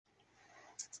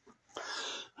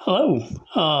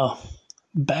Hello,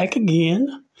 back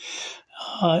again.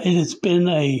 It has been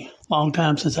a long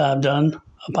time since I've done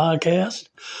a podcast.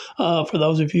 For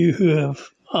those of you who have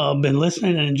been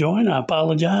listening and enjoying, I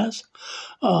apologize.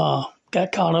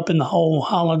 Got caught up in the whole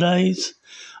holidays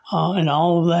and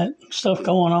all of that stuff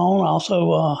going on. I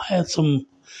also had some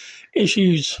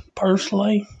issues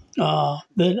personally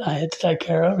that I had to take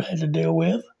care of, had to deal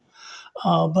with.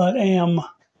 But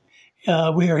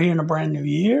we are here in a brand new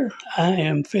year. I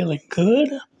am feeling good,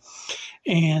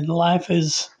 and life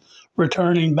is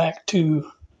returning back to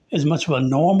as much of a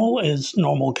normal as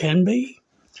normal can be.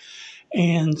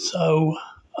 And so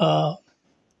the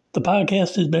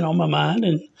podcast has been on my mind,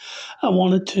 and I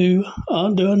wanted to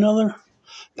do another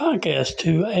podcast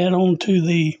to add on to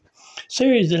the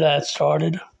series that I had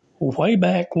started way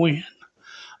back when,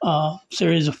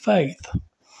 Series of Faith.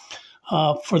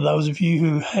 For those of you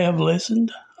who have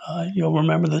listened, you'll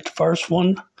remember that the first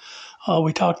one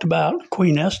we talked about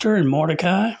Queen Esther and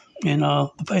Mordecai and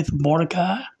the faith of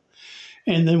Mordecai.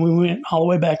 And then we went all the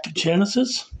way back to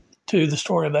Genesis to the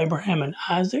story of Abraham and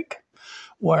Isaac,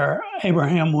 where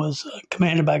Abraham was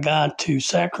commanded by God to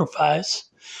sacrifice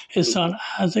his son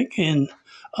Isaac in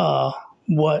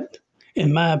what,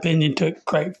 in my opinion, took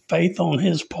great faith on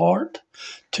his part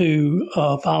to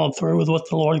follow through with what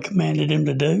the Lord commanded him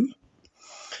to do.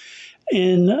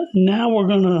 And now we're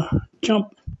going to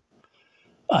jump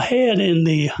ahead in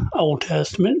the Old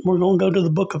Testament. We're going to go to the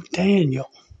book of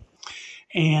Daniel.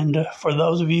 And for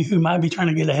those of you who might be trying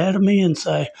to get ahead of me and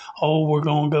say, oh, we're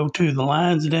going to go to the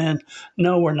lion's den.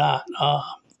 No, we're not.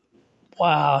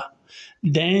 Wow.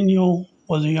 Daniel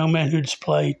was a young man who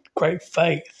displayed great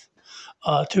faith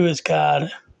to his God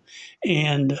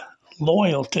and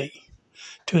loyalty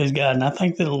to his God. And I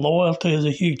think that loyalty is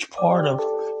a huge part of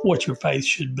what your faith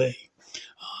should be.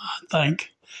 I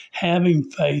think having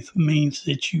faith means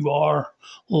that you are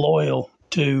loyal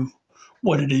to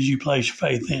what it is you place your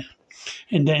faith in.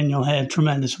 And Daniel had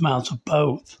tremendous amounts of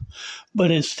both.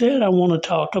 But instead, I want to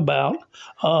talk about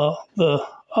the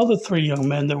other three young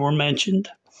men that were mentioned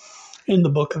in the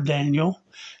book of Daniel,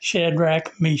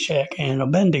 Shadrach, Meshach, and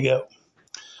Abednego.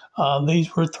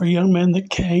 These were three young men that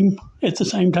came at the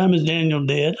same time as Daniel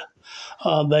did.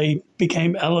 They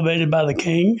became elevated by the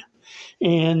king,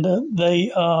 and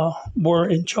they were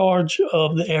in charge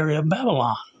of the area of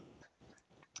Babylon.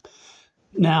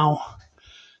 Now,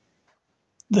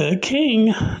 the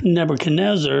king,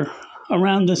 Nebuchadnezzar,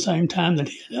 around the same time that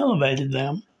he had elevated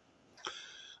them,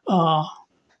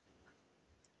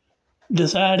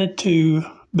 decided to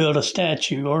build a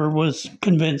statue, or was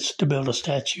convinced to build a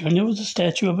statue. And it was a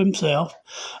statue of himself,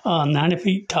 90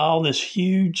 feet tall, this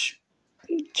huge,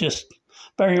 just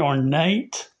very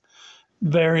ornate,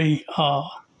 very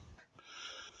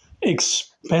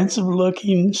expensive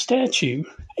looking statue.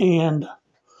 And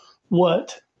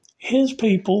what his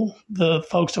people, the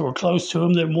folks that were close to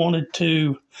him that wanted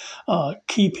to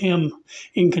keep him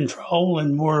in control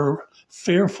and were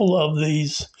fearful of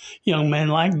these young men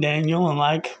like Daniel and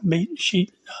like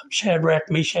Shadrach,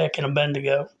 Meshach, and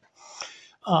Abednego,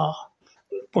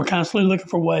 were constantly looking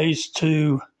for ways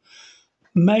to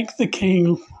make the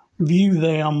king view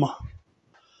them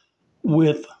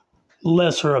with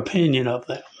lesser opinion of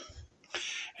them.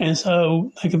 And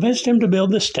so they convinced him to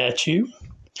build this statue,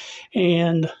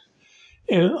 and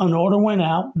an order went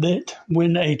out that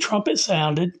when a trumpet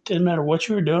sounded, didn't matter what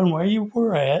you were doing, where you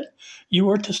were at, you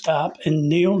were to stop and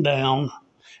kneel down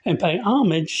and pay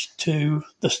homage to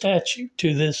the statue,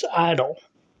 to this idol.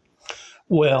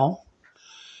 Well,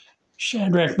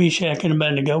 Shadrach, Meshach, and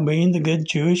Abednego, being the good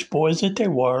Jewish boys that they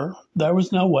were, there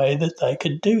was no way that they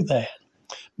could do that,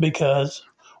 because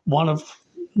one of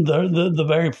the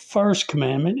very first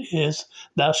commandment is,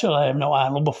 thou shalt have no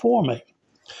idol before me.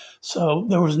 So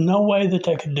there was no way that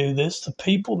they could do this. The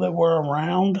people that were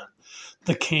around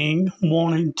the king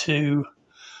wanting to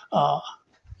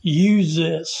use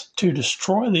this to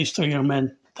destroy these three young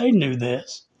men, they knew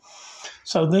this.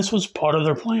 So this was part of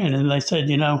their plan. And they said,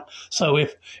 so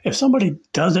if somebody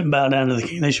doesn't bow down to the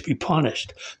king, they should be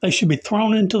punished. They should be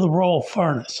thrown into the royal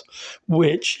furnace,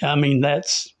 which,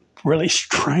 that's really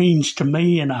strange to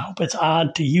me, and I hope it's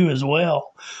odd to you as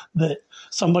well, that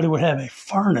somebody would have a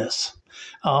furnace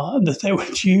that they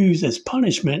would use as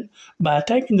punishment by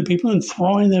taking the people and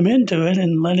throwing them into it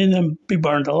and letting them be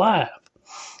burned alive.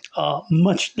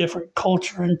 Much different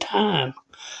culture and time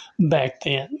back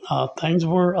then. Things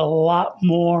were a lot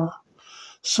more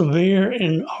severe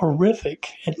and horrific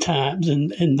at times,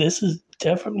 and this is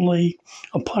definitely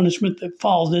a punishment that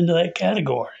falls into that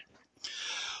category.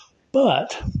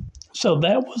 But, so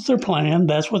that was their plan.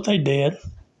 That's what they did.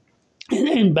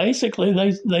 And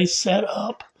basically, they set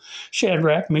up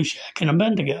Shadrach, Meshach, and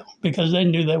Abednego because they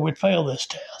knew they would fail this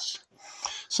test.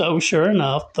 So sure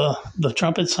enough, the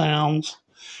trumpet sounds.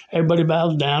 Everybody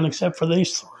bows down except for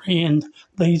these three, and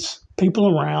these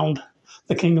people around.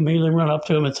 The king immediately run up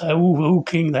to him and say, "Ooh,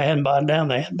 king, they hadn't bowed down.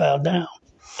 They hadn't bowed down."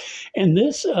 And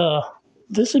this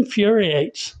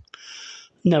infuriates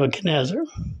Nebuchadnezzar.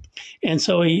 And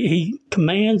so he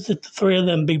commands that the three of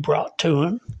them be brought to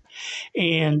him.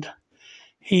 And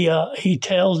he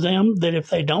tells them that if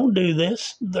they don't do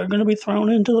this, they're going to be thrown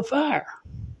into the fire.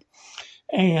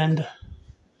 And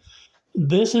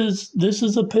this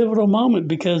is a pivotal moment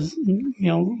because,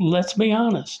 let's be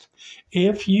honest.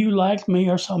 If you, like me,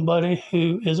 are somebody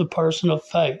who is a person of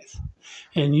faith,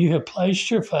 and you have placed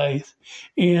your faith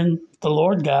in the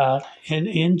Lord God and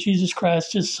in Jesus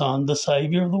Christ, his Son, the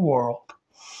Savior of the world,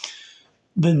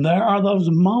 then there are those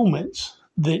moments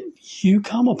that you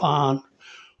come upon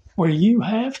where you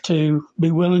have to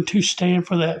be willing to stand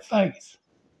for that faith.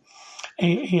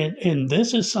 And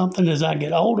this is something as I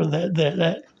get older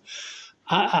that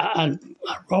I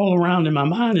roll around in my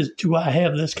mind is, do I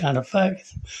have this kind of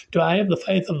faith? Do I have the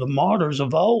faith of the martyrs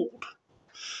of old?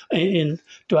 And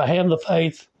do I have the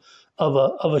faith of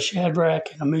a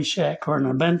Shadrach and a Meshach or an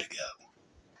Abednego?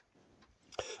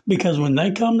 Because when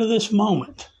they come to this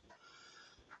moment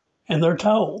and they're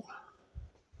told,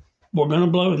 we're going to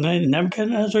blow, and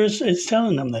Nebuchadnezzar is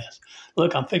telling them this.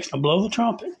 Look, I'm fixing to blow the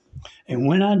trumpet. And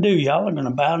when I do, y'all are going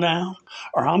to bow down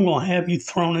or I'm going to have you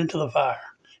thrown into the fire.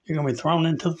 You're going to be thrown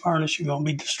into the furnace. You're going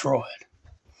to be destroyed.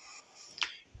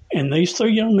 And these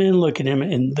three young men look at him,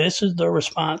 and this is their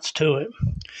response to it.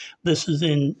 This is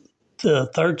in the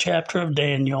 3rd chapter of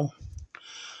Daniel,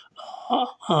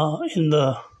 in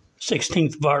the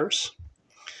 16th verse,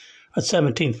 or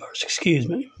 17th verse, excuse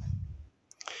me.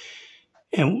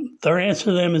 And their answer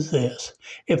to them is this: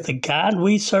 if the God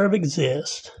we serve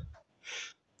exists,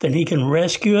 then he can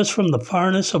rescue us from the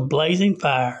furnace of blazing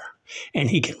fire, and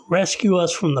he can rescue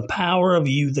us from the power of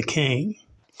you, the king.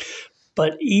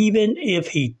 But even if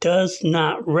he does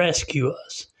not rescue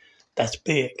us, that's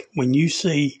big. When you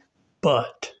see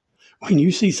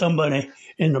somebody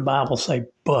in the Bible say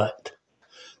but,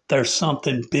 there's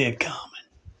something big coming.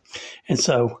 And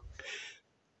so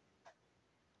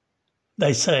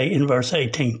they say in verse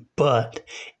 18, but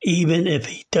even if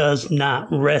he does not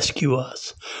rescue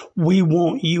us, we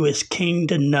want you as king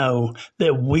to know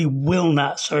that we will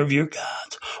not serve your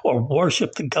gods or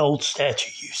worship the gold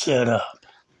statue you set up.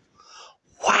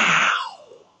 Wow.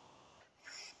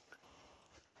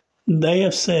 They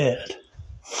have said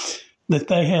that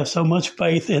they have so much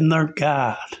faith in their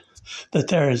God that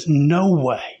there is no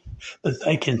way that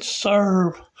they can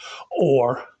serve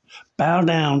or bow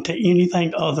down to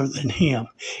anything other than him,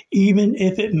 even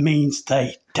if it means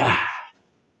they die.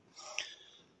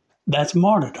 That's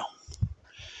martyrdom.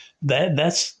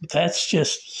 That's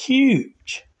just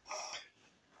huge.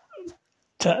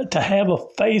 To have a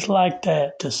faith like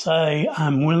that, to say,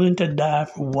 I'm willing to die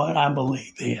for what I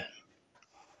believe in.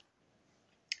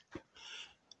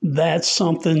 That's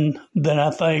something that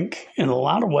I think in a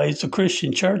lot of ways the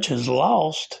Christian church has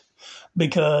lost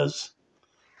because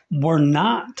we're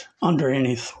not under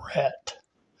any threat.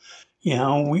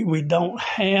 We don't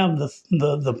have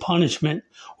the punishment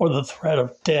or the threat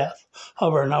of death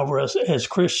hovering over us as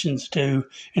Christians do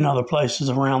in other places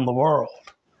around the world.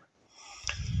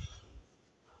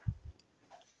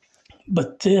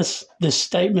 But this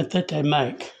statement that they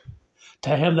make, to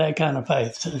have that kind of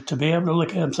faith, to be able to look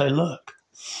at them and say, look,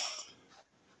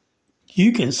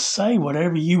 you can say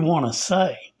whatever you want to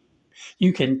say.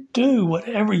 You can do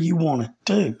whatever you want to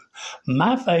do.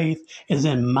 My faith is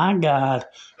in my God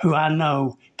who I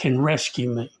know can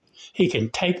rescue me. He can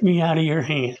take me out of your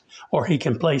hand or he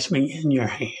can place me in your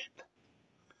hand.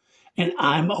 And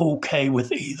I'm okay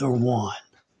with either one.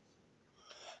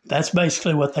 That's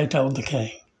basically what they told the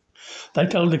king. They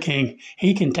told the king,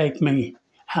 he can take me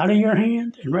out of your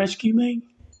hand and rescue me,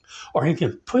 or he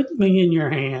can put me in your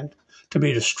hand to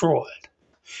be destroyed.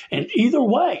 And either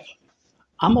way,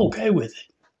 I'm okay with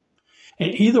it.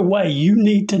 And either way, you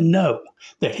need to know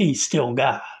that he's still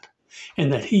God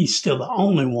and that he's still the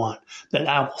only one that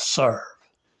I will serve.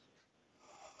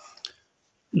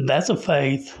 That's a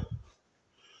faith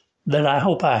that I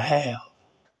hope I have.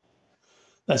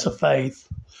 That's a faith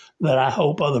that I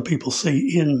hope other people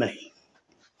see in me.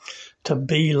 To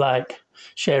be like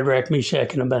Shadrach,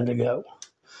 Meshach, and Abednego.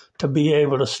 To be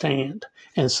able to stand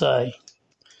and say,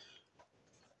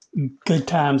 good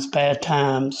times, bad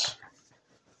times,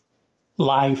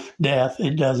 life, death,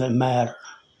 it doesn't matter.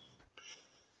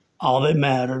 All that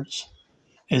matters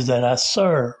is that I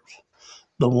serve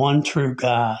the one true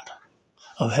God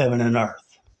of heaven and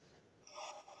earth.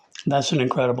 That's an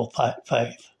incredible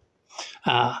faith.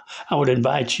 I would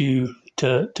invite you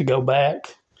to go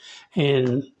back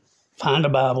and find a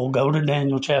Bible, go to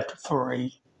Daniel chapter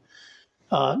 3.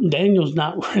 Daniel's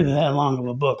not really that long of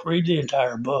a book. Read the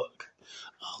entire book.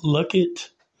 Look at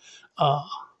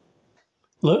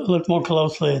look more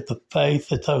closely at the faith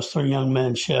that those three young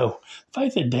men show.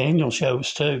 Faith that Daniel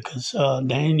shows too, because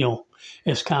Daniel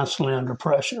is constantly under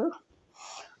pressure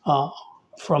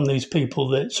from these people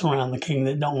that surround the king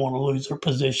that don't want to lose their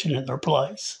position and their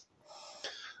place.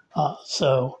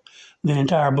 So the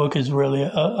entire book is really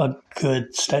a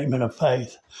good statement of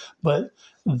faith. But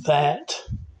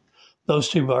those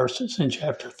two verses in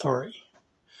chapter 3,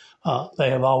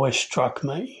 they have always struck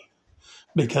me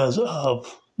because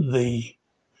of the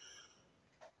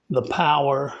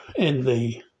power and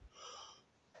the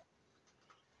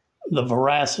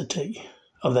veracity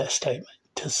of that statement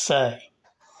to say,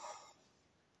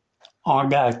 our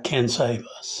God can save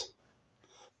us,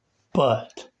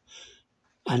 but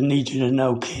I need you to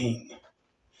know, King,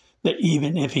 that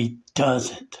even if he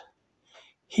doesn't,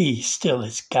 he still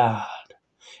is God,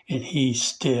 and he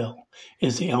still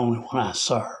is the only one I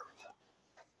serve.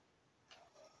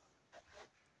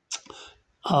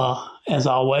 As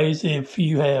always, if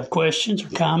you have questions or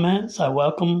comments, I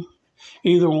welcome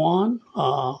either one.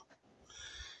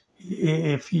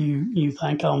 If you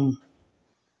think I'm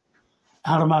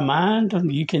out of my mind,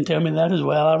 you can tell me that as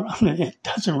well. It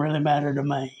doesn't really matter to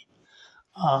me.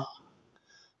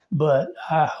 But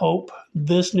I hope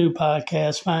this new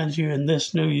podcast finds you in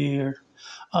this new year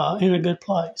in a good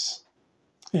place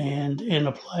and in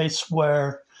a place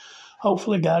where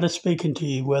hopefully God is speaking to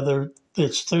you, whether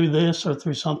it's through this or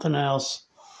through something else.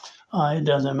 It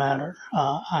doesn't matter.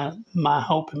 My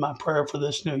hope and my prayer for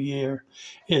this new year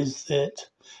is that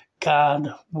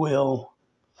God will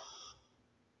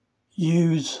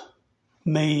use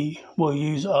me, will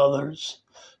use others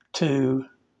to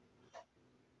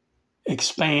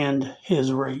expand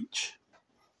his reach.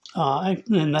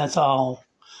 And that's all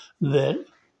that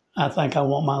I think I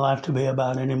want my life to be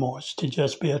about anymore, is to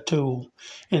just be a tool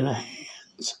in the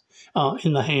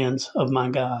hands of my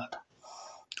God.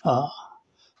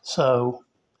 So,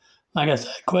 like I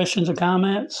said, questions or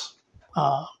comments,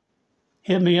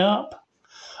 hit me up.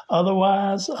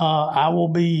 Otherwise, I will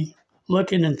be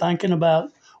looking and thinking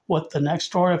about what the next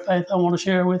story of faith I want to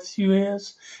share with you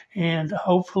is, and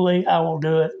hopefully I will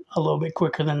do it a little bit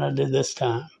quicker than I did this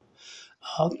time.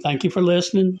 Thank you for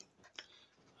listening.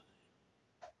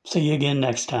 See you again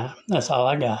next time. That's all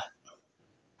I got.